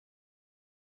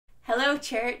Hello,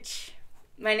 church.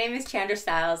 My name is Chandra.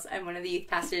 I'm one of the youth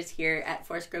pastors here at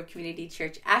Forest Grove Community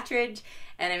Church, Attridge,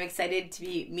 and I'm excited to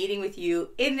be meeting with you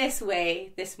in this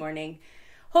way this morning.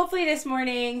 Hopefully this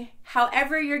morning,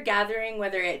 however you're gathering,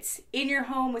 whether it's in your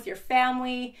home with your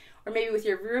family, or maybe with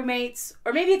your roommates,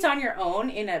 or maybe it's on your own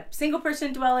in a single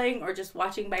person dwelling, or just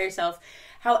watching by yourself,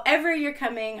 however you're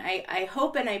coming, I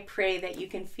hope and I pray that you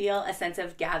can feel a sense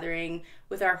of gathering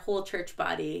with our whole church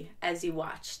body as you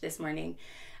watch this morning.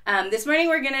 This morning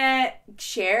we're going to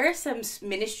share some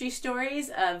ministry stories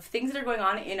of things that are going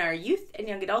on in our youth and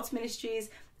young adults ministries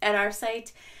at our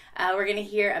site. We're going to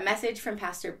hear a message from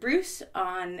Pastor Bruce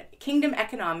on kingdom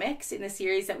economics in the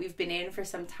series that we've been in for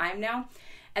some time now.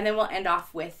 And then we'll end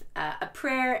off with a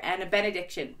prayer and a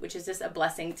benediction, which is just a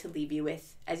blessing to leave you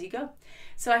with as you go.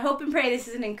 So I hope and pray this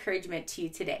is an encouragement to you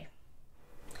today.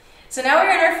 So now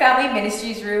we're in our family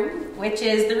ministries room, which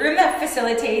is the room that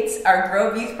facilitates our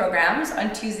Grove Youth programs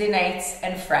on Tuesday nights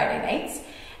and Friday nights.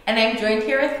 And I'm joined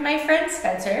here with my friend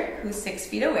Spencer, who's 6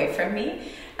 feet away from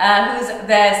me, who's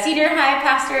the senior high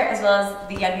pastor as well as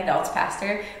the young adults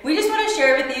pastor. We just want to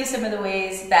share with you some of the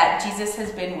ways that Jesus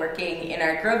has been working in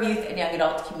our Grove Youth and young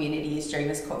adult communities during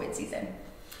this COVID season.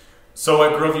 So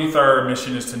at Grove Youth, our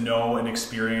mission is to know and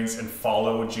experience and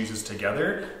follow Jesus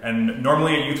together. And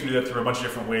normally at youth, we do that through a bunch of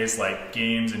different ways, like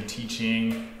games and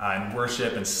teaching and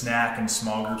worship and snack and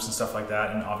small groups and stuff like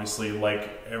that. And obviously, like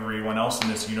everyone else in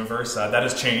this universe, that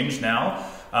has changed now.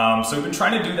 So we've been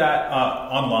trying to do that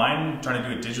online, trying to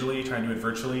do it digitally, trying to do it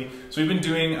virtually. So we've been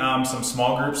doing some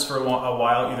small groups for a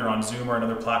while, either on Zoom or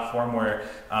another platform where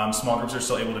small groups are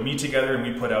still able to meet together, and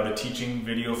we put out a teaching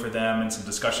video for them and some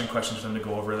discussion questions for them to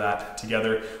go over that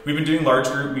together. We've been doing large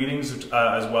group meetings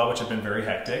as well, which have been very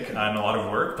hectic and a lot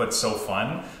of work, but so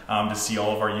fun to see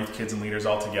all of our youth kids and leaders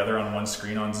all together on one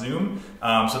screen on Zoom.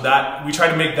 So that we try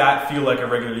to make that feel like a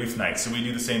regular youth night. So we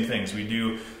do the same things. We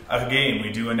do a game, we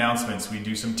do announcements, we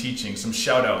do some teaching, some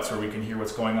shout outs where we can hear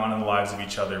what's going on in the lives of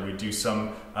each other. We do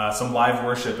some live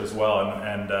worship as well,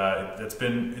 and it's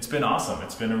been awesome.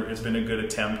 It's been a good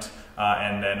attempt,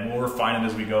 and we'll refine it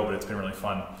as we go, but it's been really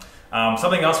fun.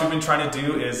 Something else we've been trying to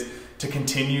do is to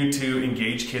continue to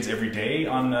engage kids every day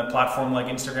on a platform like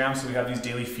Instagram. So we have these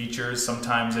daily features.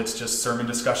 Sometimes it's just sermon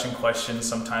discussion questions.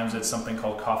 Sometimes it's something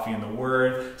called Coffee in the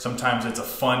Word. Sometimes it's a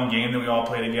fun game that we all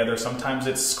play together. Sometimes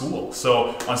it's school.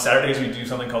 So on Saturdays we do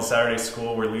something called Saturday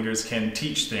School, where leaders can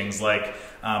teach things like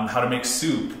how to make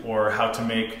soup, or how to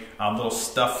make little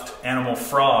stuffed animal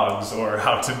frogs, or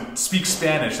how to speak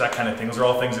Spanish, that kind of thing. Those are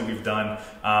all things that we've done.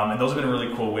 And those have been a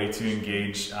really cool way to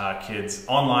engage kids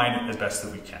online as best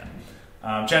that we can.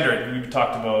 Chandra, we've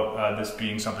talked about this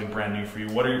being something brand new for you.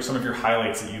 What are some of your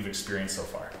highlights that you've experienced so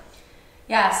far?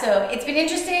 Yeah, so it's been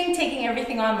interesting taking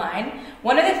everything online.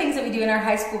 One of the things that we do in our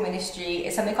high school ministry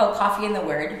is something called Coffee in the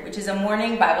Word, which is a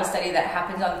morning Bible study that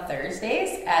happens on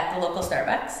Thursdays at the local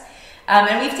Starbucks.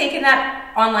 And we've taken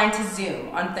that online to Zoom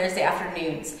on Thursday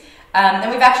afternoons.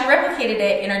 And we've actually replicated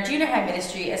it in our junior high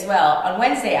ministry as well on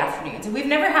Wednesday afternoons. And we've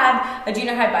never had a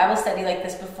junior high Bible study like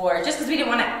this before, just because we didn't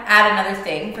want to add another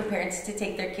thing for parents to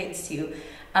take their kids to.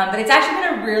 But it's actually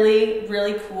been a really,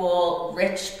 really cool,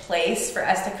 rich place for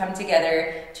us to come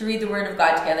together, to read the Word of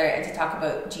God together, and to talk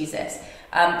about Jesus.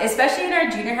 Especially in our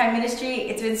junior high ministry,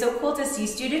 it's been so cool to see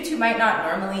students who might not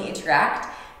normally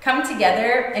interact come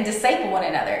together and disciple one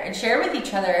another and share with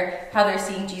each other how they're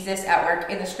seeing Jesus at work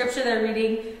in the scripture they're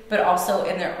reading, but also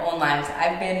in their own lives.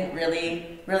 I've been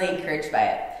really, really encouraged by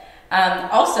it.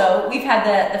 Also, we've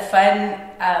had the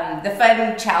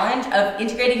fun challenge of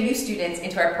integrating new students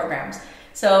into our programs.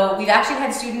 So we've actually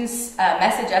had students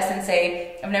message us and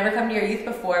say, I've never come to your youth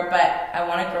before, but I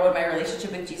want to grow in my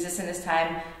relationship with Jesus in this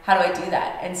time. How do I do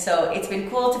that? And so it's been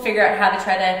cool to figure out how to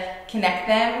try to connect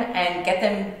them and get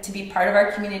them to be part of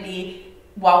our community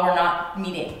while we're not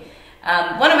meeting.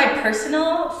 One of my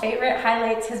personal favorite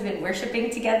highlights has been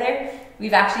worshiping together.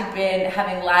 We've actually been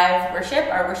having live worship.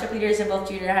 Our worship leaders in both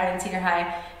junior high and senior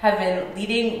high have been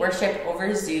leading worship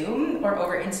over Zoom or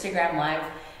over Instagram Live.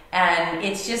 And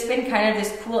it's just been kind of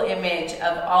this cool image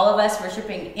of all of us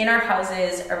worshiping in our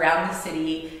houses around the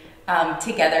city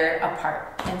together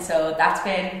apart. And so that's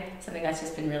been something that's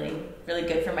just been really, really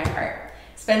good for my heart.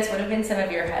 Spence, what have been some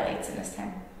of your highlights in this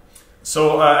time?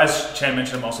 So as Chan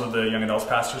mentioned, I'm also the young adults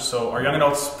pastor. So our young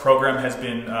adults program has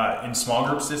been in small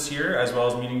groups this year, as well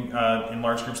as meeting in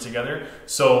large groups together.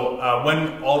 So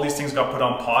when all these things got put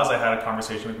on pause, I had a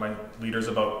conversation with my leaders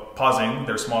about pausing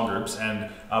their small groups.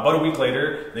 And about a week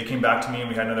later, they came back to me and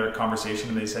we had another conversation.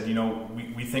 And they said, you know,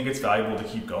 we think it's valuable to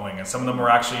keep going. And some of them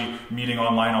were actually meeting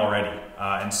online already.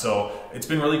 And so it's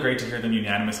been really great to hear them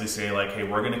unanimously say, like, hey,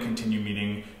 we're going to continue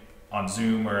meeting on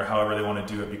Zoom or however they want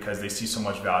to do it, because they see so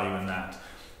much value in that.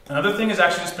 Another thing is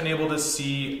actually just been able to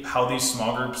see how these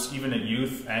small groups, even at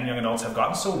youth and young adults, have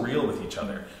gotten so real with each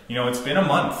other. You know, it's been a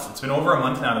month. It's been over a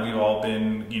month now that we've all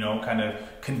been, you know, kind of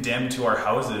condemned to our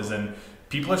houses, and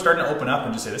people are starting to open up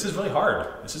and just say, this is really hard.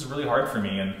 This is really hard for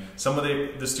me. And some of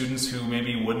the students who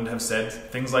maybe wouldn't have said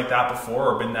things like that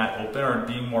before or been that open are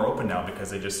being more open now because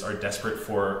they just are desperate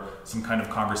for some kind of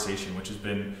conversation, which has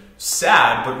been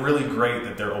sad, but really great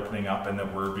that they're opening up and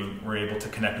that we're able to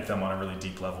connect with them on a really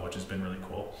deep level, which has been really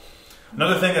cool.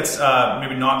 Another thing that's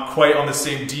maybe not quite on the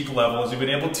same deep level is we've been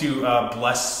able to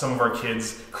bless some of our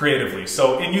kids creatively.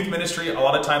 So in youth ministry, a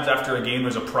lot of times after a game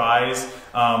there's a prize.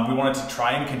 We wanted to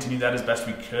try and continue that as best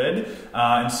we could.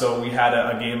 And so we had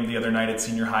a game the other night at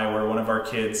senior high where one of our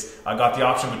kids got the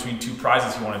option between two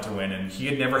prizes he wanted to win, and he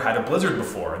had never had a Blizzard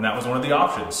before, and that was one of the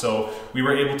options. So we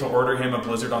were able to order him a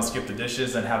Blizzard on Skip the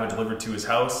Dishes and have it delivered to his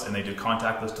house, and they did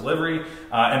contactless delivery.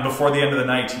 And before the end of the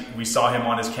night, we saw him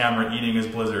on his camera eating his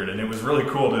Blizzard, and it was really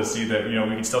cool to see that, you know,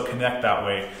 we can still connect that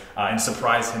way and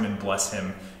surprise him and bless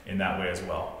him in that way as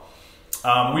well.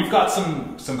 We've got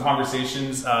some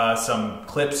conversations, some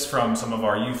clips from some of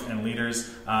our youth and leaders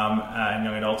and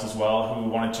young adults as well, who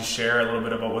wanted to share a little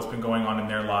bit about what's been going on in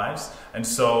their lives. And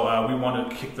so we want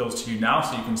to kick those to you now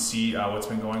so you can see what's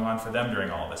been going on for them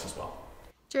during all of this as well.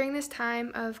 During this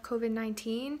time of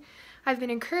COVID-19, I've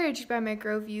been encouraged by my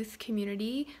Grove youth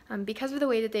community because of the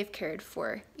way that they've cared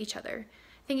for each other.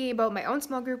 Thinking about my own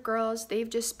small group girls, they've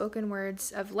just spoken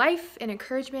words of life and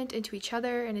encouragement into each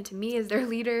other and into me as their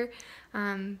leader.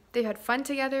 They've had fun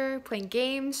together, playing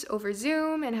games over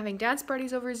Zoom and having dance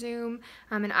parties over Zoom.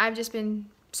 And I've just been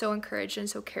so encouraged and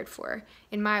so cared for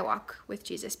in my walk with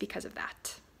Jesus because of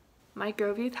that. My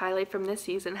Grove Youth highlight from this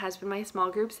season has been my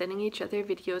small group sending each other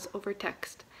videos over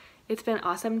text. It's been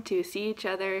awesome to see each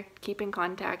other, keep in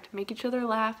contact, make each other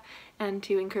laugh, and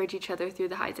to encourage each other through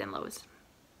the highs and lows.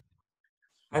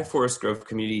 Hi, Forest Grove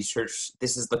Community Church.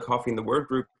 This is the Coffee and the Word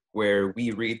group where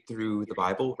we read through the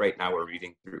Bible. Right now we're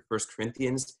reading through 1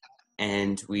 Corinthians,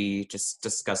 and we just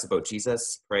discuss about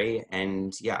Jesus, pray,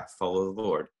 and yeah, follow the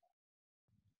Lord.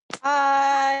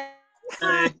 Hi.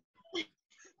 Hi.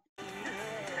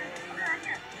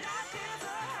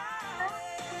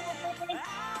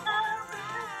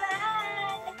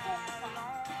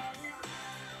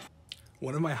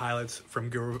 One of my highlights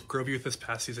from Grove Youth this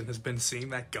past season has been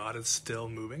seeing that God is still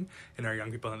moving in our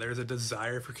young people, and there is a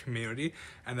desire for community,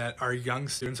 and that our young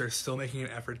students are still making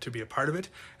an effort to be a part of it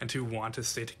and to want to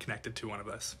stay connected to one of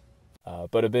us.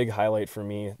 But a big highlight for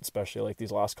me, especially like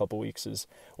these last couple weeks, is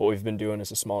what we've been doing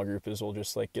as a small group is we'll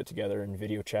just like get together and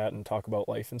video chat and talk about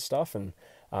life and stuff. And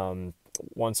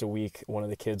once a week, one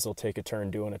of the kids will take a turn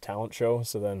doing a talent show.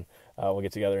 So then we'll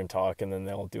get together and talk, and then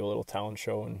they'll do a little talent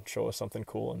show and show us something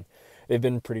cool. And they've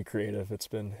been pretty creative. It's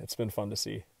been fun to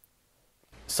see.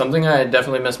 Something I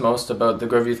definitely miss most about the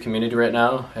Grove Youth community right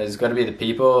now has got to be the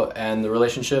people and the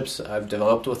relationships I've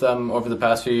developed with them over the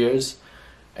past few years.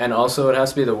 And also it has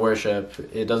to be the worship.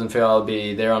 It doesn't feel I'll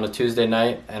be there on a Tuesday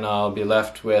night and I'll be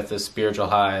left with a spiritual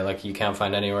high like you can't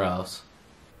find anywhere else.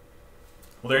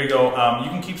 Well, there you go. You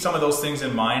can keep some of those things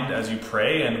in mind as you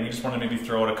pray, and we just want to maybe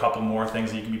throw out a couple more things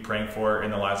that you can be praying for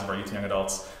in the lives of our youth and young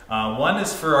adults. One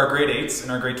is for our grade 8s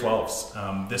and our grade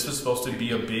 12s. This was supposed to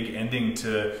be a big ending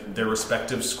to their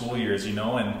respective school years, you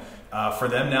know, and for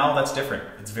them now that's different.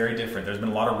 It's very different. There's been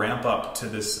a lot of ramp up to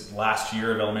this last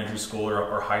year of elementary school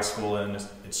or high school, and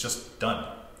it's just done.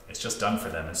 It's just done for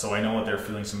them. And so I know that they're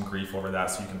feeling some grief over that,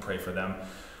 so you can pray for them.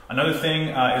 Another thing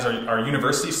is our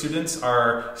university students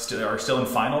are still in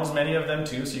finals, many of them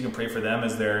too, so you can pray for them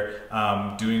as they're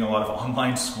doing a lot of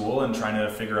online school and trying to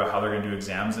figure out how they're going to do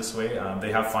exams this way.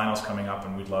 They have finals coming up,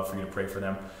 and we'd love for you to pray for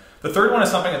them. The third one is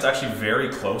something that's actually very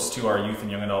close to our youth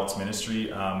and young adults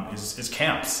ministry, is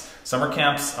camps. Summer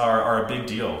camps are a big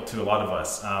deal to a lot of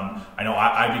us. I know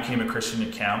I became a Christian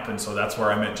at camp, and so that's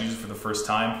where I met Jesus for the first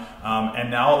time.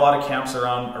 And now a lot of camps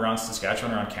around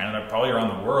Saskatchewan, around Canada, probably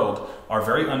around the world, are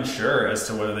very unsure as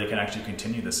to whether they can actually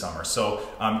continue this summer. So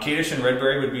Kadesh and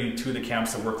Redberry would be two of the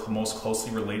camps that we're most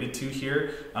closely related to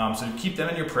here. So keep them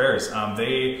in your prayers.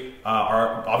 They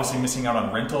are obviously missing out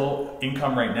on rental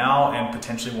income right now and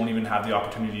potentially won't even have the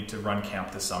opportunity to run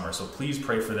camp this summer. So please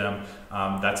pray for them.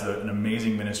 That's an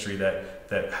amazing ministry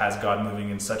that has God moving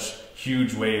in such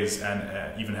huge ways,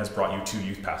 and even has brought you two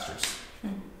youth pastors.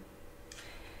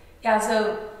 Yeah,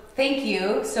 so thank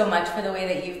you so much for the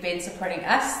way that you've been supporting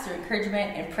us through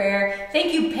encouragement and prayer.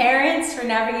 Thank you, parents, for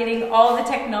navigating all the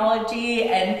technology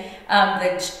and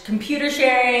the computer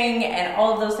sharing and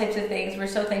all of those types of things. We're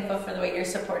so thankful for the way you're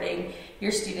supporting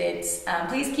your students.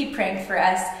 Please keep praying for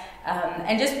us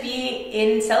and just be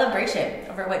in celebration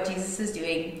over what Jesus is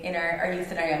doing in our youth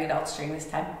and our young adults during this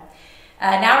time.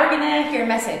 Now we're going to hear a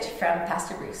message from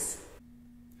Pastor Bruce.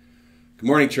 Good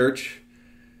morning, church.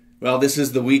 Well, this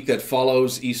is the week that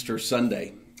follows Easter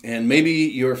Sunday. And maybe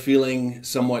you're feeling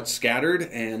somewhat scattered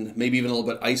and maybe even a little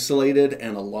bit isolated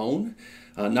and alone.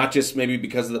 Not just maybe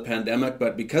because of the pandemic,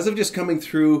 but because of just coming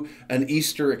through an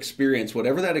Easter experience,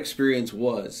 whatever that experience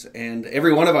was. And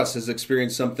every one of us has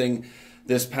experienced something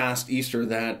this past Easter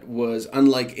that was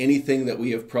unlike anything that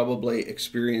we have probably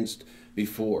experienced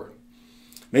before.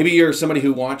 Maybe you're somebody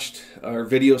who watched our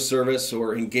video service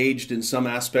or engaged in some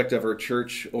aspect of our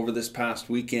church over this past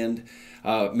weekend,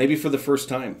 maybe for the first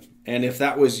time. And if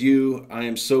that was you, I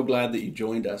am so glad that you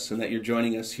joined us and that you're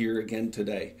joining us here again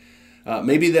today.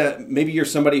 Maybe you're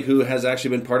somebody who has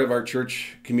actually been part of our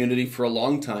church community for a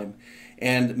long time.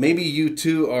 And maybe you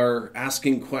too are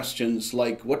asking questions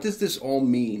like, what does this all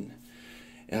mean?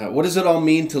 What does it all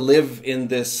mean to live in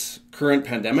this current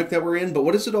pandemic that we're in? But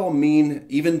what does it all mean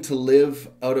even to live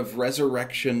out of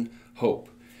resurrection hope?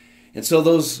 And so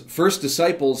those first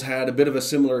disciples had a bit of a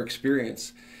similar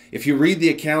experience. If you read the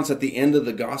accounts at the end of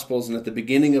the Gospels and at the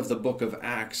beginning of the book of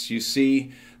Acts, you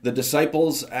see the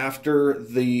disciples after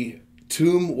the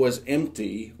tomb was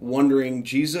empty, wondering,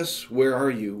 Jesus, where are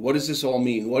you? What does this all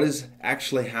mean? What has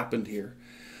actually happened here?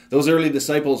 Those early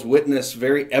disciples witnessed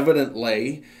very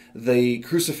evidently the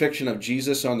crucifixion of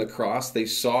Jesus on the cross. They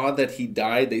saw that he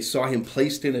died. They saw him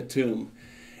placed in a tomb.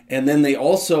 And then they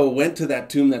also went to that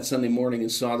tomb that Sunday morning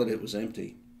and saw that it was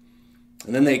empty.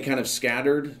 And then they kind of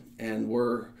scattered and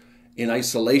were in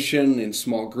isolation, in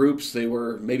small groups. They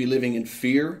were maybe living in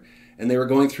fear, and they were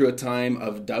going through a time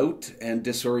of doubt and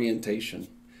disorientation.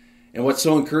 And what's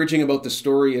so encouraging about the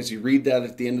story as you read that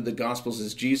at the end of the Gospels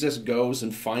is Jesus goes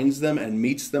and finds them and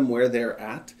meets them where they're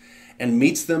at and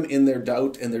meets them in their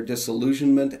doubt and their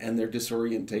disillusionment and their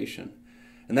disorientation.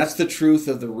 And that's the truth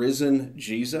of the risen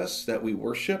Jesus that we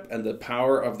worship and the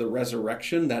power of the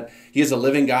resurrection, that he is a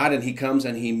living God and he comes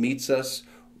and he meets us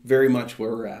very much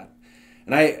where we're at.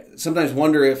 And I sometimes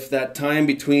wonder if that time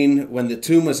between when the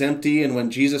tomb was empty and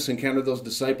when Jesus encountered those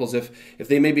disciples, if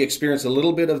they maybe experienced a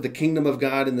little bit of the kingdom of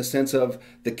God in the sense of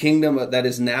the kingdom that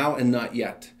is now and not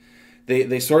yet.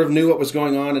 They sort of knew what was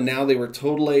going on, and now they were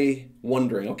totally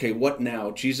wondering, okay, what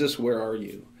now? Jesus, where are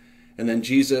you? And then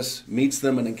Jesus meets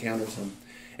them and encounters them.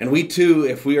 And we too,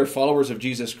 if we are followers of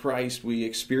Jesus Christ, we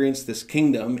experience this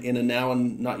kingdom in a now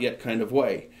and not yet kind of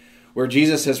way, where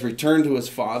Jesus has returned to his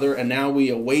Father, and now we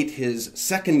await his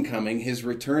second coming, his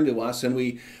return to us, and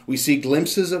we see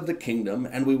glimpses of the kingdom,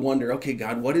 and we wonder, okay,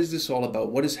 God, what is this all about?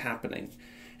 What is happening?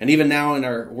 And even now in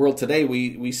our world today,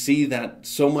 we see that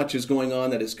so much is going on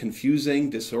that is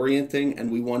confusing, disorienting,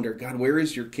 and we wonder, God, where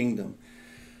is your kingdom?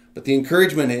 But the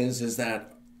encouragement is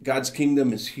that God's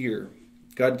kingdom is here.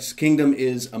 God's kingdom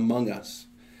is among us.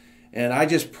 And I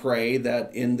just pray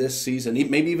that in this season,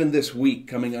 maybe even this week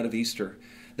coming out of Easter,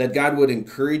 that God would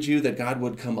encourage you, that God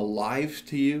would come alive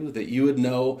to you, that you would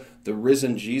know the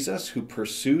risen Jesus who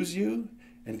pursues you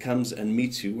and comes and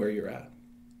meets you where you're at.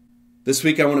 This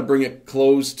week I want to bring a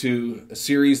close to a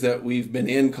series that we've been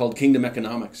in called Kingdom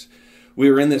Economics. We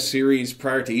were in this series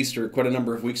prior to Easter quite a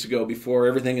number of weeks ago before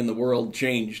everything in the world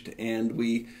changed, and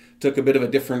we took a bit of a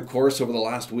different course over the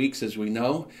last weeks, as we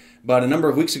know. But a number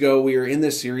of weeks ago, we were in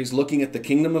this series looking at the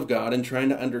kingdom of God and trying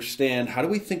to understand how do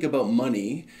we think about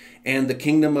money and the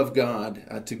kingdom of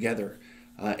God together.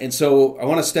 And so I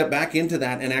want to step back into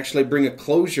that and actually bring a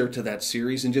closure to that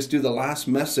series and just do the last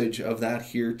message of that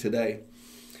here today.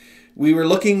 We were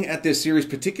looking at this series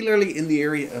particularly in the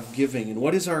area of giving, and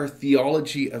what is our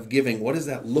theology of giving? What does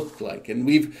that look like? And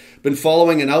we've been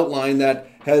following an outline that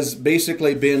has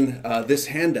basically been this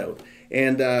handout.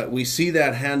 And we see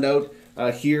that handout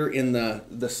here in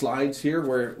the slides here,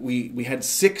 where we had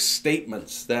 6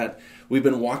 statements that we've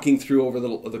been walking through over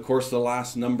the course of the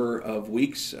last number of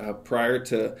weeks prior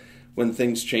to when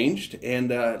things changed. And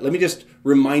let me just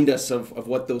remind us of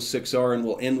what those 6 are, and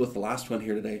we'll end with the last one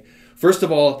here today. First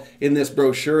of all, in this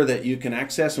brochure that you can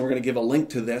access, and we're going to give a link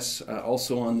to this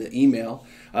also on the email,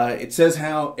 it says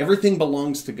how everything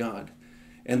belongs to God.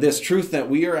 And this truth that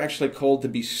we are actually called to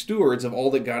be stewards of all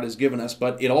that God has given us,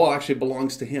 but it all actually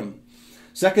belongs to Him.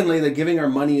 Secondly, that giving our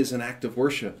money is an act of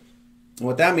worship. And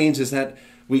what that means is that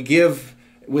we give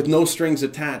with no strings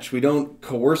attached. We don't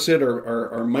coerce it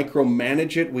or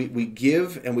micromanage it. We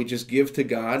give, and we just give to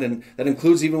God. And that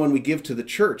includes even when we give to the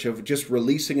church, of just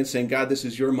releasing and saying, God, this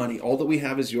is your money. All that we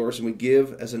have is yours, and we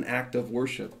give as an act of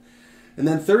worship. And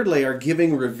then thirdly, our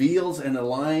giving reveals and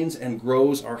aligns and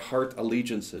grows our heart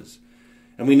allegiances.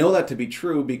 And we know that to be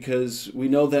true because we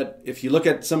know that if you look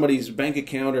at somebody's bank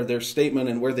account or their statement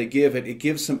and where they give it, it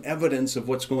gives some evidence of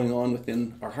what's going on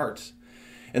within our hearts.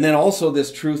 And then also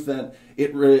this truth that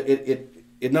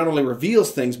it not only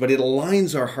reveals things, but it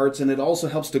aligns our hearts, and it also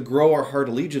helps to grow our heart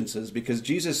allegiances, because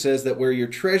Jesus says that where your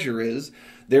treasure is,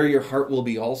 there your heart will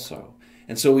be also.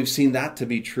 And so we've seen that to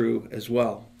be true as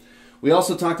well. We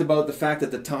also talked about the fact that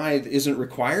the tithe isn't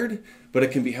required, but it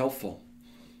can be helpful.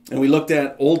 And we looked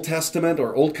at Old Testament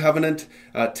or Old Covenant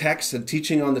texts and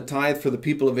teaching on the tithe for the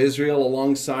people of Israel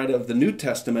alongside of the New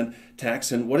Testament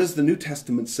text. And what does the New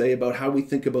Testament say about how we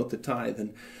think about the tithe?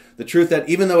 And the truth that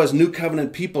even though as New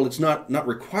Covenant people it's not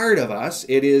required of us,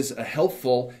 it is it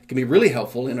can be really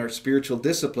helpful in our spiritual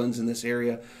disciplines in this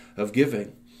area of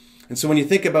giving. And so when you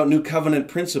think about New Covenant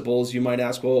principles, you might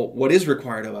ask, well, what is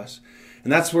required of us?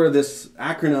 And that's where this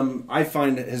acronym I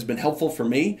find has been helpful for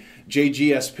me,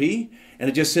 JGSP. And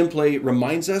it just simply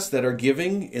reminds us that our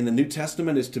giving in the New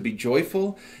Testament is to be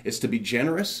joyful, it's to be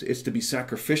generous, it's to be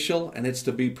sacrificial, and it's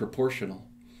to be proportional.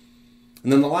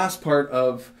 And then the last part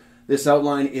of this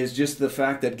outline is just the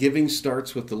fact that giving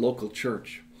starts with the local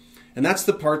church. And that's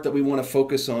the part that we want to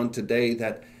focus on today,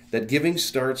 that giving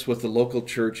starts with the local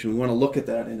church, and we want to look at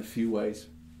that in a few ways.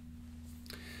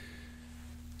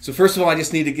 So first of all, I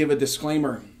just need to give a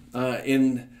disclaimer.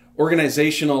 In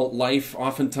organizational life,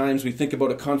 oftentimes we think about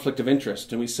a conflict of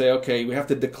interest, and we say, okay, we have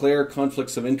to declare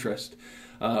conflicts of interest.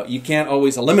 You can't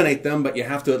always eliminate them, but you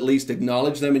have to at least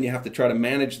acknowledge them, and you have to try to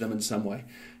manage them in some way.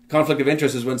 Conflict of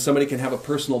interest is when somebody can have a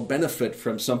personal benefit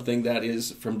from something that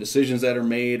is from decisions that are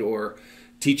made or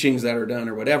teachings that are done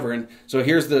or whatever. And so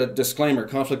here's the disclaimer,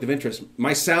 conflict of interest.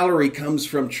 My salary comes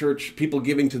from church, people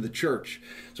giving to the church.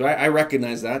 So I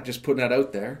recognize that, just putting that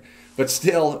out there. But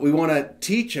still, we want to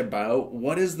teach about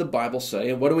what does the Bible say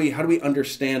and how do we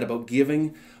understand about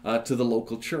giving to the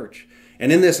local church.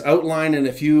 And in this outline, and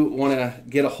if you want to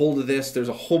get a hold of this, there's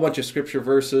a whole bunch of scripture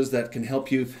verses that can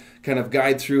help you kind of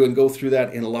guide through and go through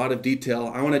that in a lot of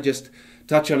detail. I want to just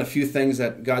touch on a few things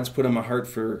that God's put in my heart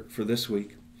for this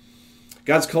week.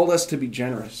 God's called us to be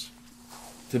generous,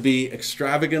 to be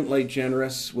extravagantly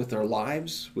generous with our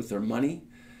lives, with our money.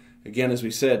 Again, as we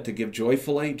said, to give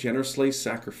joyfully, generously,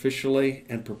 sacrificially,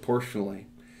 and proportionally.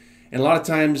 And a lot of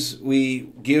times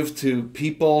we give to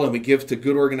people and we give to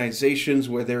good organizations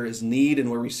where there is need and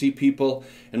where we see people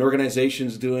and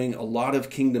organizations doing a lot of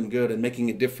kingdom good and making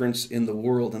a difference in the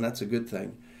world, and that's a good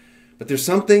thing. But there's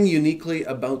something uniquely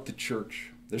about the church.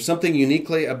 There's something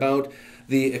uniquely about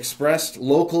the expressed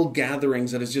local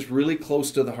gatherings that is just really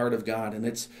close to the heart of God, and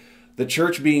it's the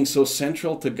church being so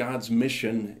central to God's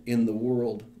mission in the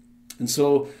world. And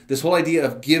so this whole idea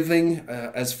of giving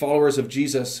as followers of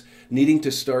Jesus, needing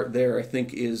to start there, I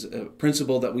think is a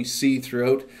principle that we see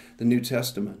throughout the New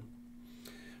Testament.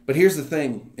 But here's the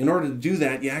thing. In order to do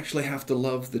that, you actually have to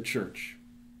love the church.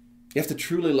 You have to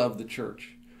truly love the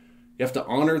church. You have to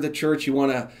honor the church. You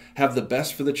want to have the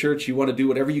best for the church. You want to do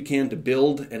whatever you can to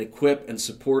build and equip and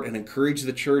support and encourage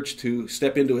the church to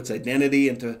step into its identity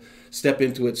and to step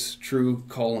into its true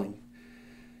calling.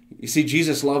 You see,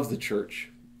 Jesus loved the church.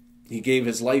 He gave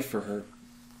his life for her.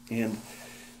 And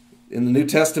in the New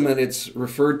Testament,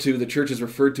 the church is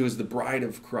referred to as the bride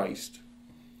of Christ.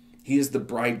 He is the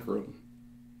bridegroom,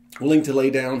 willing to lay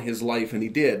down his life, and he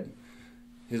did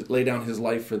lay down his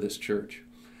life for this church.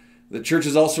 The church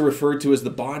is also referred to as the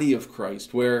body of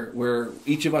Christ, where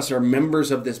each of us are members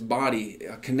of this body,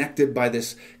 connected by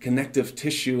this connective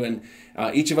tissue, and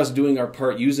each of us doing our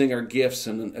part, using our gifts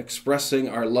and expressing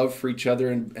our love for each other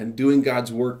and doing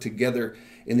God's work together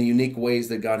in the unique ways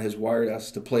that God has wired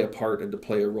us to play a part and to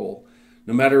play a role.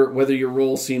 No matter whether your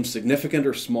role seems significant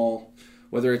or small,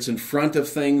 whether it's in front of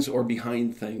things or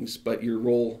behind things, but your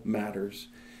role matters.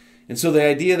 And so the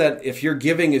idea that if your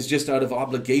giving is just out of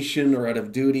obligation or out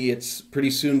of duty, it's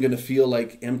pretty soon going to feel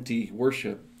like empty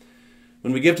worship.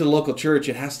 When we give to the local church,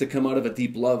 it has to come out of a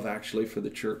deep love, actually, for the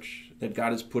church that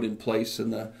God has put in place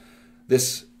and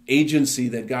this agency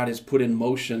that God has put in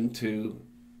motion to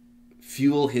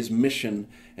fuel his mission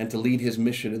and to lead his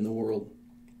mission in the world.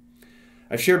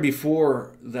 I've shared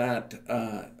before that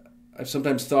I've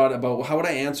sometimes thought about, well, how would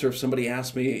I answer if somebody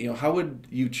asked me, how would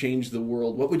you change the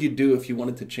world? What would you do if you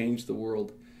wanted to change the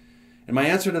world? And my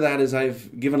answer to that is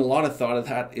I've given a lot of thought of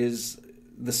that is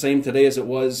the same today as it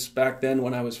was back then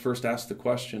when I was first asked the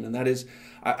question. And that is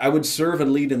I would serve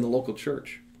and lead in the local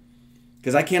church.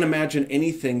 Because I can't imagine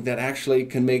anything that actually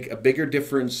can make a bigger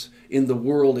difference in the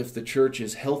world if the church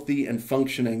is healthy and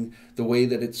functioning the way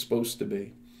that it's supposed to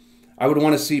be. I would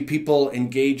want to see people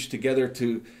engaged together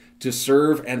to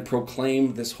serve and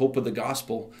proclaim this hope of the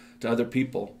gospel to other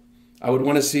people. I would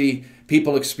want to see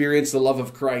people experience the love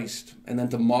of Christ and then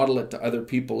to model it to other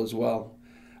people as well.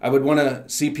 I would want to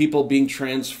see people being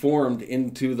transformed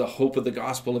into the hope of the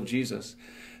gospel of Jesus,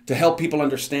 to help people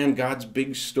understand God's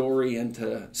big story and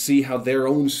to see how their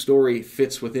own story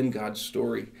fits within God's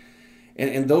story.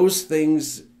 And those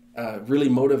things really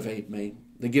motivate me.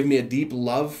 They give me a deep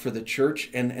love for the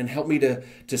church and help me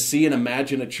to see and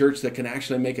imagine a church that can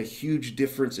actually make a huge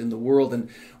difference in the world. And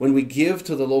when we give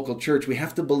to the local church, we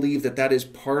have to believe that that is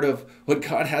part of what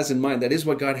God has in mind. That is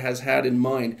what God has had in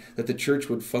mind, that the church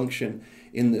would function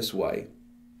in this way.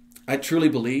 I truly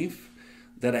believe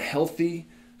that a healthy,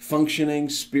 functioning,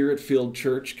 spirit-filled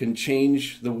church can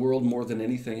change the world more than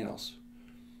anything else.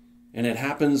 And it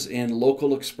happens in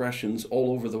local expressions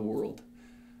all over the world,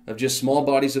 of just small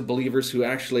bodies of believers who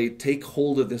actually take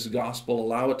hold of this gospel,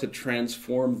 allow it to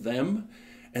transform them,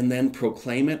 and then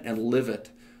proclaim it and live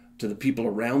it to the people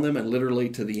around them and literally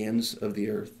to the ends of the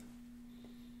earth.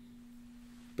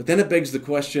 But then it begs the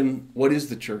question, what is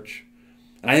the church?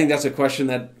 And I think that's a question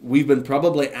that we've been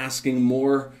probably asking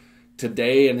more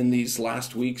today and in these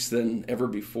last weeks than ever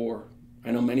before. I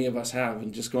know many of us have,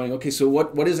 and just going, okay, so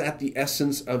what is at the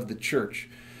essence of the church?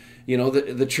 You know,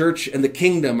 the church and the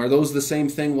kingdom, are those the same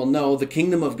thing? Well, no, the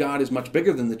kingdom of God is much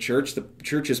bigger than the church. The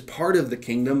church is part of the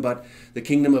kingdom, but the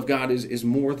kingdom of God is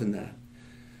more than that.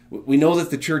 We know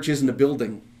that the church isn't a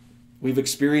building. We've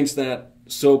experienced that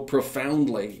so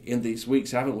profoundly in these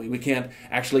weeks, haven't we? We can't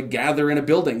actually gather in a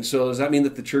building. So does that mean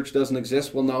that the church doesn't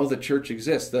exist? Well, no, the church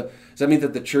exists. Does that mean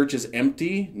that the church is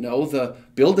empty? No, the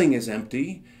building is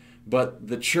empty, but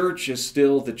the church is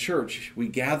still the church. We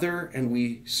gather and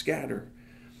we scatter.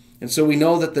 And so we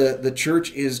know that the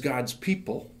church is God's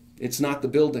people. It's not the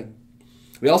building.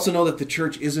 We also know that the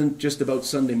church isn't just about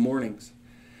Sunday mornings.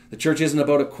 The church isn't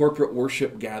about a corporate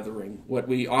worship gathering, what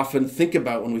we often think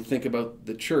about when we think about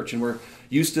the church. And we're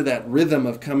used to that rhythm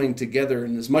of coming together.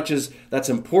 And as much as that's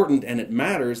important and it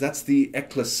matters, that's the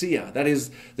ecclesia. That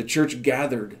is the church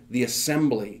gathered, the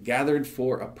assembly, gathered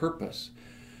for a purpose.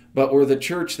 But we're the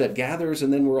church that gathers,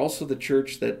 and then we're also the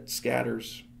church that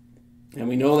scatters. And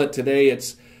we know that today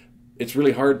it's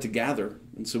really hard to gather.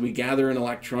 And so we gather in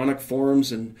electronic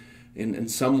forms and in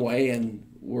some way, and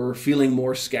we're feeling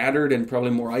more scattered and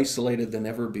probably more isolated than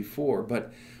ever before.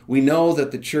 But we know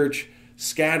that the church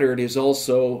scattered is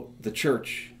also the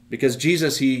church, because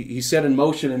Jesus, he set in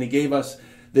motion and he gave us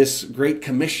this great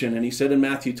commission. And he said in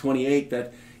Matthew 28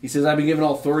 that he says, I've been given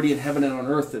all authority in heaven and on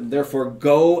earth, and therefore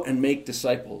go and make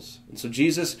disciples. And so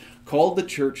Jesus called the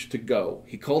church to go.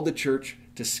 He called the church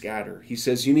to scatter. He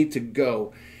says, you need to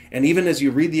go. And even as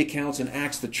you read the accounts in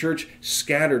Acts, the church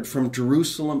scattered from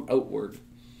Jerusalem outward.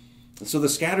 And so the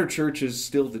scattered church is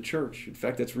still the church. In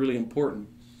fact, that's really important.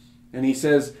 And he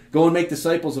says, go and make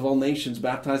disciples of all nations,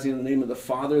 baptizing in the name of the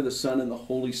Father, the Son, and the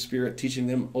Holy Spirit, teaching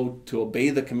them to obey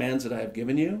the commands that I have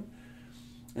given you,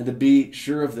 and to be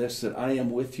sure of this, that I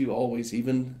am with you always,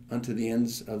 even unto the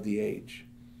ends of the age.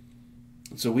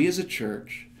 And so we as a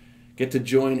church get to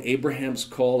join Abraham's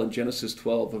call in Genesis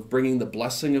 12 of bringing the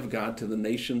blessing of God to the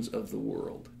nations of the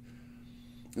world.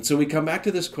 And so we come back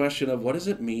to this question of, what does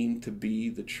it mean to be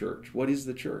the church? What is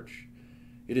the church?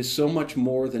 It is so much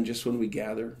more than just when we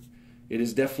gather. It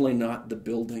is definitely not the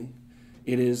building.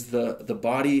 It is the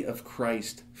body of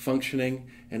Christ functioning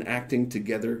and acting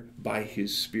together by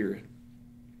his Spirit.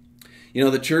 You know,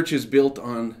 the church is built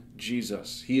on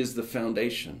Jesus. He is the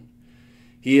foundation.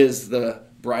 He is the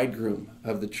bridegroom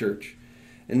of the church.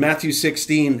 In Matthew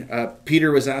 16,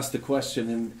 Peter was asked the question,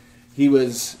 and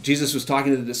Jesus was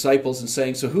talking to the disciples and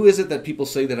saying, so who is it that people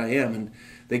say that I am? And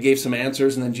they gave some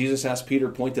answers, and then Jesus asked Peter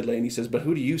pointedly, and he says, but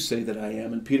who do you say that I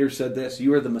am? And Peter said this,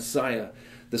 you are the Messiah,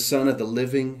 the Son of the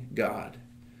living God.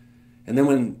 And then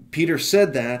when Peter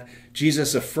said that,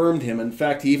 Jesus affirmed him. In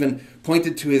fact, he even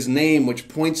pointed to his name, which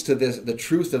points to the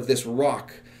truth of this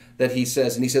rock that he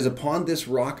says. And he says, upon this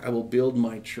rock I will build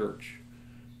my church.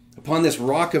 Upon this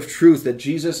rock of truth that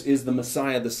Jesus is the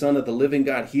Messiah, the Son of the living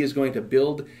God, he is going to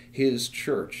build his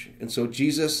church. And so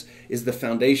Jesus is the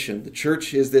foundation. The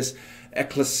church is this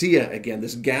ecclesia again,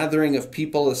 this gathering of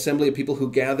people, assembly of people who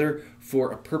gather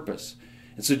for a purpose.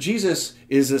 And so Jesus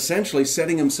is essentially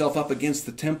setting himself up against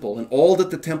the temple and all that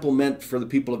the temple meant for the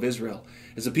people of Israel.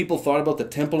 As the people thought about the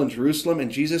temple in Jerusalem,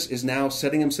 and Jesus is now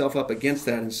setting himself up against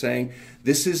that and saying,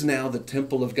 this is now the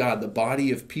temple of God, the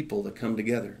body of people that come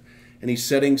together. And he's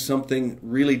setting something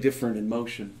really different in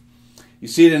motion. You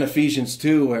see it in Ephesians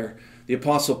 2 where the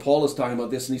Apostle Paul is talking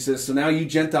about this, and he says, so now you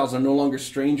Gentiles are no longer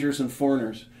strangers and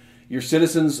foreigners. You're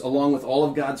citizens along with all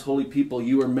of God's holy people.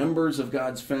 You are members of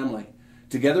God's family.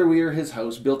 Together we are his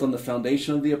house, built on the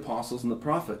foundation of the apostles and the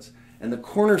prophets. And the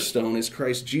cornerstone is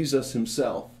Christ Jesus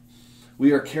himself.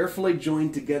 we are carefully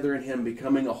joined together in him,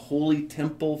 becoming a holy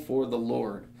temple for the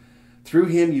Lord. Through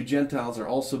him, you Gentiles are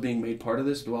also being made part of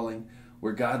this dwelling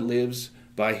where God lives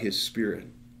by his Spirit.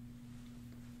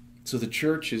 So the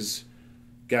church is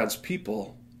God's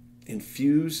people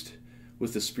infused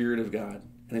with the Spirit of God.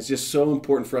 And it's just so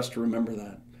important for us to remember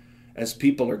that. As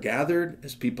people are gathered,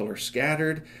 as people are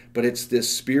scattered, but it's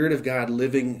this Spirit of God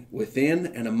living within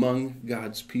and among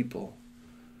God's people.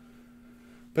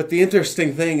 But the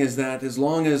interesting thing is that as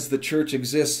long as the church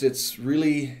exists, it's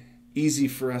really easy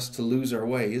for us to lose our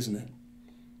way, isn't it?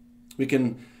 We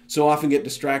can so often get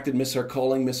distracted, miss our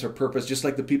calling, miss our purpose, just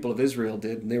like the people of Israel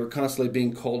did. And they were constantly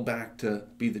being called back to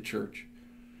be the church.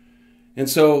 And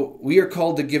so we are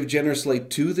called to give generously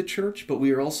to the church, but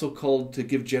we are also called to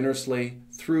give generously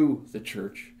through the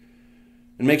church.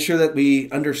 And make sure that we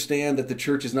understand that the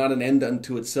church is not an end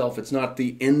unto itself. It's not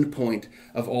the end point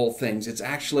of all things. It's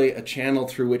actually a channel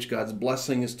through which God's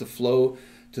blessing is to flow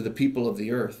to the people of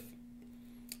the earth.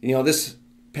 You know, this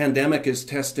pandemic is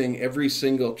testing every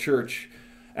single church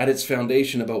at its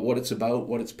foundation about what it's about,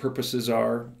 what its purposes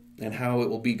are, and how it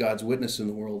will be God's witness in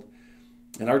the world.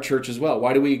 And our church as well.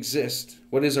 Why do we exist?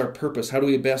 What is our purpose? How do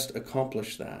we best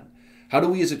accomplish that? How do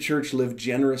we as a church live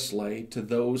generously to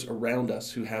those around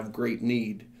us who have great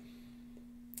need?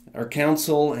 Our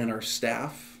council and our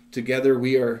staff, together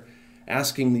we are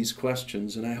asking these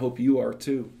questions, and I hope you are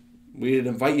too. We'd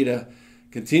invite you to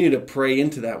continue to pray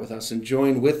into that with us and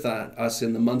join with us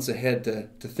in the months ahead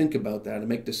to think about that and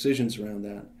make decisions around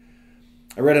that.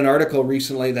 I read an article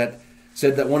recently that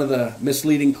said that one of the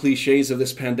misleading cliches of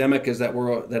this pandemic is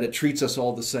that it treats us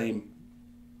all the same.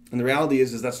 And the reality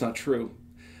is that's not true.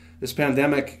 This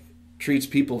pandemic treats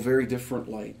people very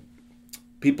differently.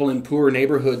 People in poor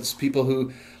neighborhoods, people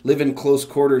who live in close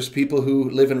quarters, people who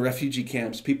live in refugee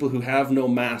camps, people who have no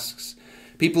masks,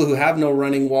 people who have no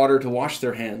running water to wash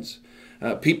their hands,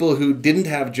 people who didn't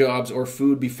have jobs or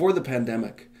food before the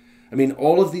pandemic. I mean,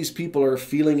 all of these people are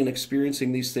feeling and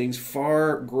experiencing these things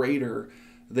far greater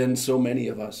than so many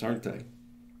of us, aren't they?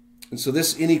 And so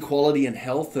this inequality in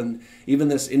health and even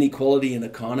this inequality in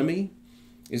economy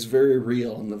is very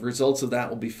real, and the results of that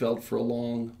will be felt for a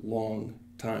long, long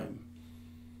time.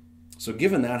 So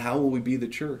given that, how will we be the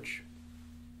church?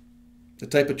 The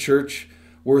type of church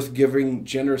worth giving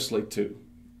generously to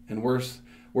and worth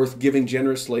giving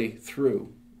generously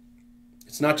through.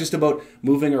 It's not just about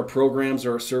moving our programs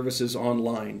or our services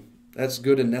online. That's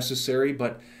good and necessary,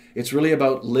 but it's really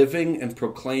about living and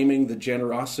proclaiming the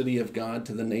generosity of God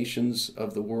to the nations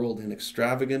of the world in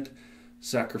extravagant,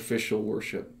 sacrificial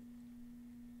worship.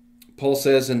 Paul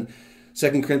says in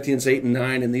 2 Corinthians 8 and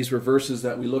 9, and these were verses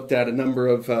that we looked at a number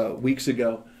of weeks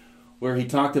ago, where he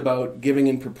talked about giving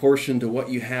in proportion to what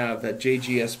you have, that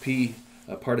JGSP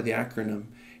part of the acronym.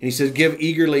 And he says, give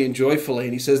eagerly and joyfully.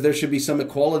 And he says there should be some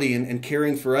equality in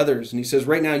caring for others. And he says,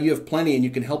 right now you have plenty and you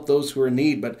can help those who are in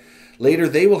need, but later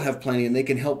they will have plenty and they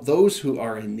can help those who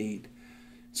are in need.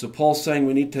 So Paul's saying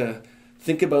we need to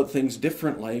think about things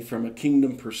differently from a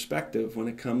kingdom perspective when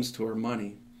it comes to our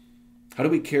money. How do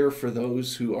we care for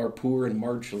those who are poor and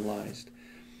marginalized?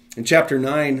 In chapter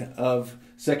 9 of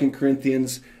 2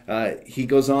 Corinthians, he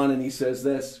goes on and he says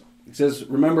this. He says,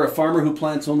 remember, a farmer who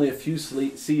plants only a few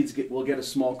seeds will get a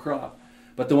small crop,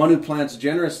 but the one who plants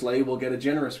generously will get a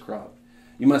generous crop.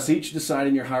 You must each decide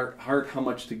in your heart how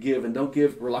much to give, and don't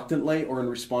give reluctantly or in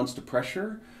response to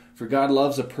pressure, for God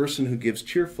loves a person who gives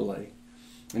cheerfully.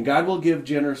 And God will give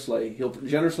generously. He'll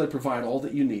generously provide all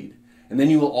that you need. And then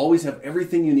you will always have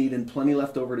everything you need and plenty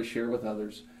left over to share with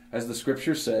others. As the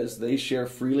scripture says, they share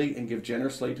freely and give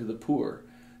generously to the poor.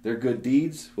 Their good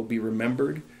deeds will be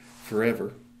remembered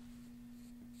forever.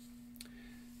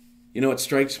 You know, it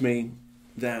strikes me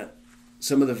that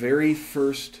some of the very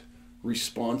first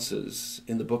responses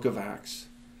in the book of Acts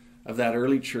of that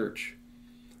early church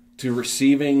to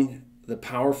receiving the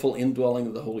powerful indwelling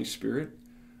of the Holy Spirit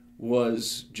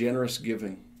was generous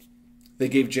giving. They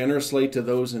gave generously to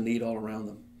those in need all around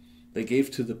them. They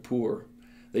gave to the poor.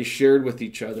 They shared with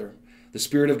each other. The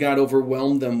Spirit of God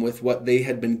overwhelmed them with what they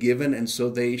had been given, and so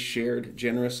they shared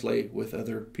generously with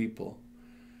other people.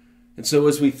 And so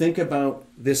as we think about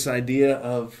this idea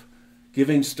of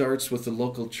giving starts with the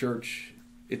local church,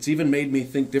 it's even made me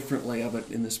think differently of it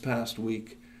in this past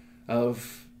week,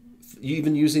 of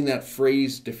even using that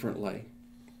phrase differently.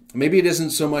 Maybe it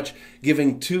isn't so much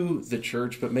giving to the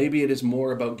church, but maybe it is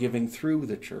more about giving through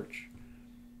the church.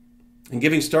 And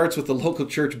giving starts with the local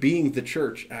church being the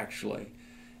church, actually,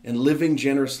 and living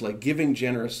generously, giving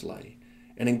generously,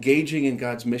 and engaging in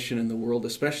God's mission in the world,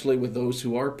 especially with those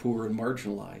who are poor and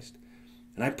marginalized.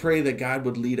 And I pray that God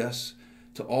would lead us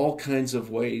to all kinds of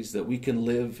ways that we can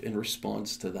live in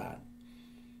response to that.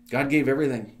 God gave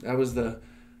everything. That was the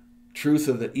truth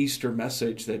of the Easter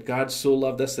message, that God so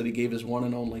loved us that he gave his one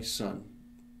and only Son.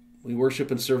 We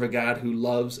worship and serve a God who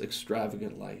loves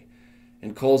extravagantly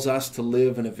and calls us to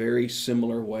live in a very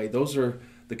similar way. Those are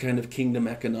the kind of kingdom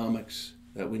economics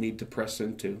that we need to press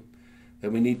into,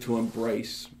 that we need to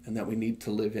embrace, and that we need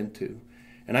to live into.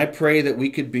 And I pray that we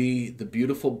could be the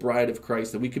beautiful bride of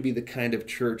Christ, that we could be the kind of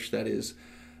church that is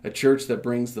a church that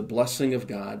brings the blessing of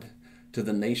God to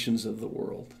the nations of the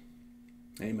world.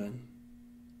 Amen.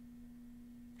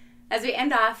 As we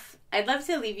end off, I'd love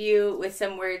to leave you with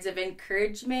some words of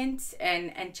encouragement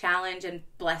and challenge and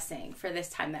blessing for this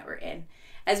time that we're in.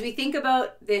 As we think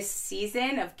about this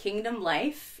season of kingdom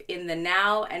life in the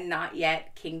now and not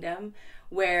yet kingdom,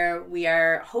 where we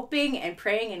are hoping and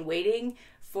praying and waiting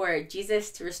for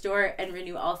Jesus to restore and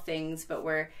renew all things, but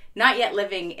we're not yet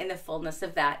living in the fullness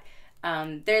of that.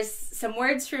 There's some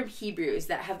words from Hebrews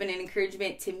that have been an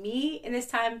encouragement to me in this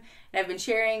time, and I've been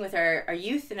sharing with our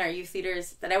youth and our youth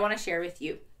leaders that I want to share with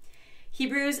you.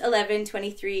 Hebrews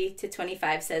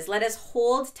 11:23-25 says, "Let us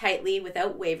hold tightly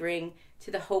without wavering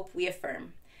to the hope we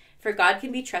affirm, for God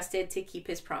can be trusted to keep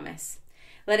his promise.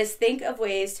 Let us think of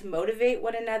ways to motivate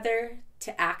one another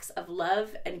to acts of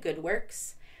love and good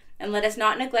works, and let us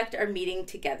not neglect our meeting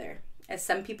together, as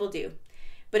some people do,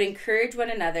 but encourage one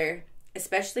another,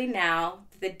 especially now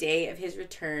that the day of his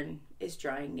return is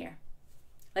drawing near."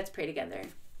 Let's pray together.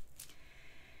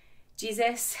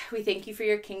 Jesus, we thank you for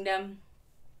your kingdom.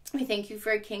 We thank you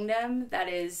for a kingdom that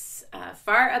is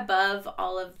far above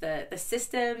all of the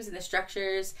systems and the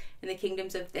structures and the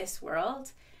kingdoms of this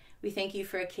world. We thank you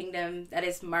for a kingdom that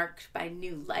is marked by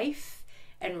new life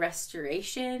and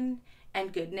restoration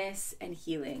and goodness and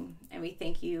healing. And we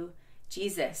thank you,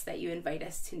 Jesus, that you invite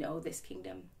us to know this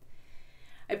kingdom.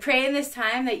 I pray in this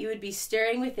time that you would be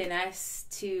stirring within us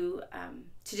to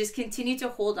just continue to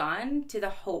hold on to the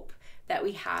hope that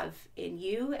we have in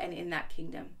you and in that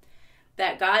kingdom.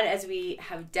 That God, as we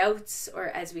have doubts or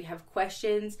as we have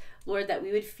questions, Lord, that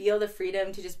we would feel the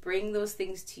freedom to just bring those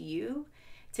things to you,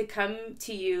 to come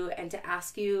to you and to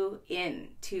ask you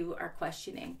into our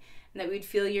questioning, and that we'd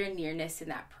feel your nearness in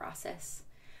that process.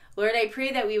 Lord, I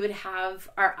pray that we would have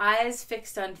our eyes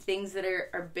fixed on things that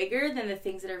are bigger than the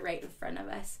things that are right in front of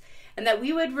us, and that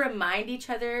we would remind each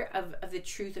other of the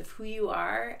truth of who you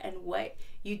are and what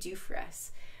you do for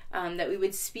us. That we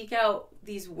would speak out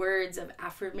these words of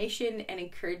affirmation and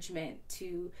encouragement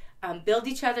to build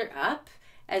each other up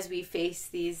as we face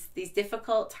these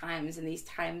difficult times and these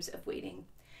times of waiting.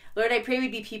 Lord, I pray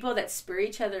we'd be people that spur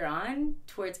each other on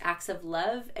towards acts of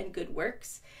love and good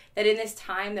works, that in this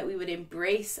time that we would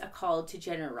embrace a call to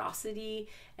generosity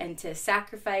and to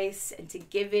sacrifice and to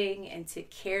giving and to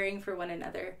caring for one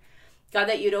another. God,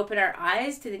 that you'd open our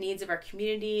eyes to the needs of our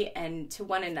community and to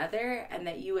one another, and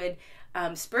that you would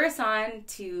spur us on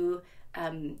to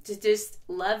just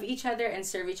love each other and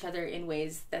serve each other in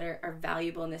ways that are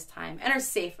valuable in this time and are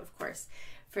safe, of course,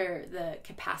 for the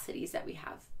capacities that we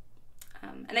have.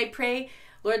 And I pray,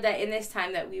 Lord, that in this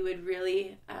time that we would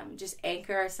really just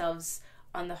anchor ourselves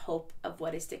on the hope of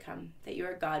what is to come, that you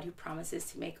are God who promises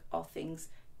to make all things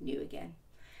new again.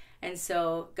 And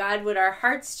so, God, would our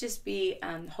hearts just be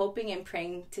hoping and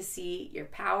praying to see your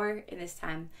power in this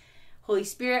time. Holy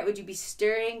Spirit, would you be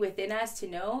stirring within us to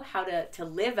know how to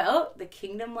live out the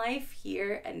kingdom life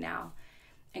here and now?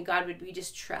 And God, would we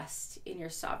just trust in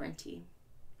your sovereignty?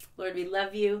 Lord, we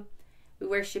love you. We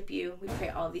worship you. We pray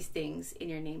all these things in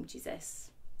your name,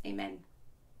 Jesus. Amen.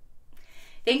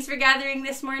 Thanks for gathering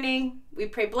this morning. We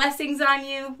pray blessings on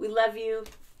you. We love you.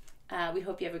 We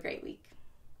hope you have a great week.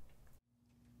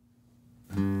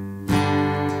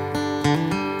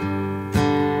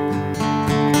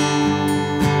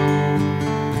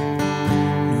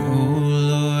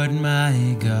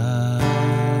 My God,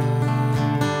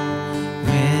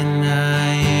 when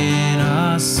I in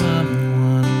awesome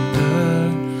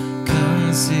wonder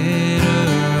consider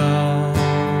all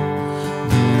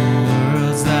the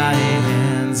worlds thy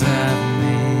hands have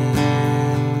made,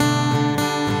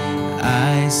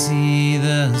 I see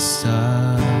the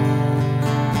stars,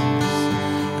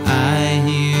 I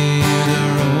hear the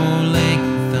rolling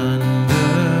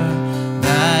thunder,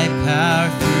 thy power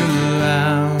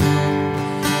throughout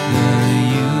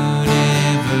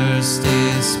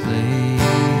display.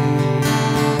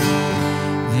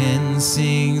 Then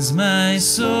sings my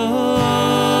soul,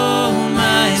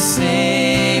 my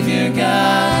Savior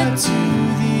God, to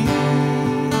thee.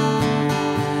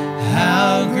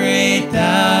 How great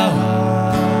thou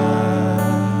art,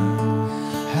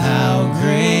 how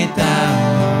great thou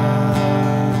art.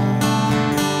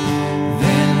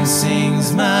 Then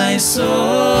sings my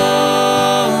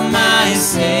soul, my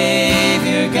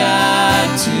Savior God,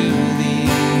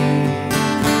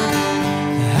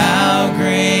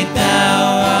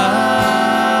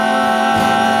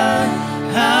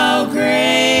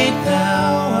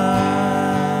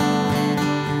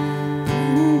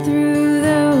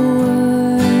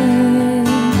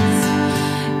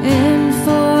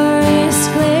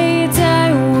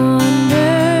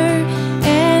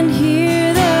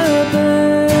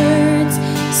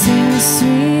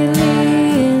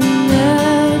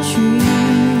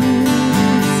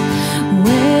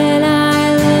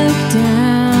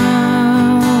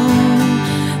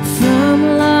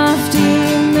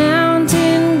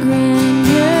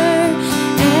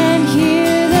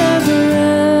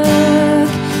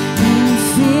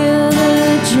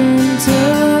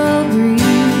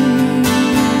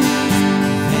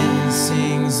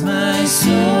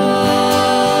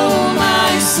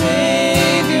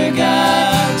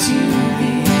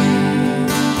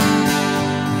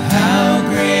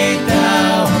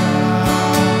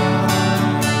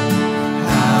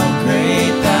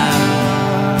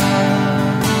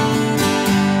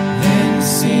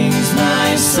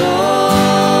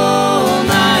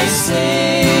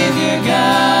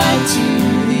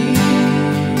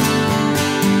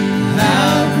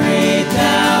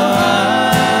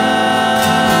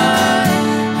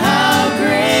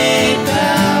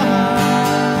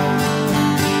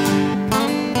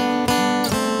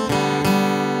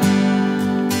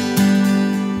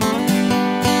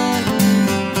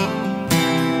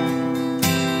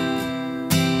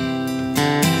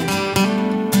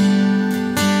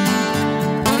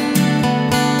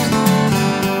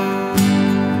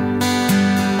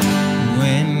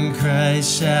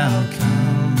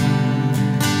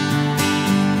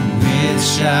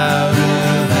 shout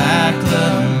of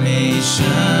acclamation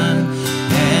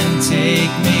and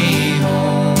take me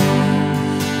home.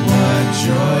 What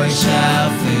joy shall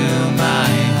fill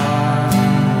my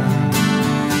heart?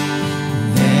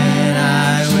 Then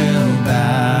I will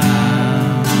bow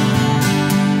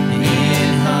in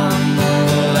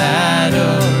humble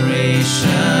adoration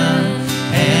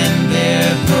and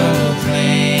there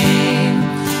proclaim,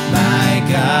 my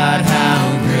God, how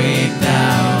great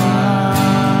thou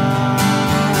art.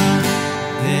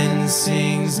 Then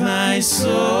sings my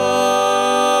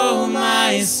soul,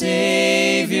 my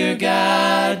Savior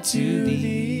God, to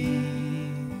thee.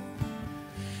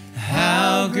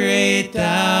 How great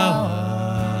thou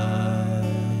art,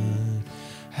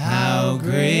 how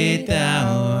great thou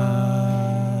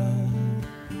art.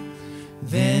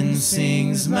 Then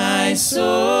sings my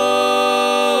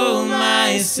soul,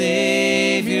 my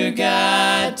Savior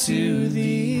God, to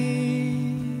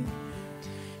thee.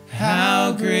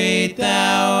 How great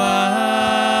thou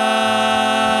art.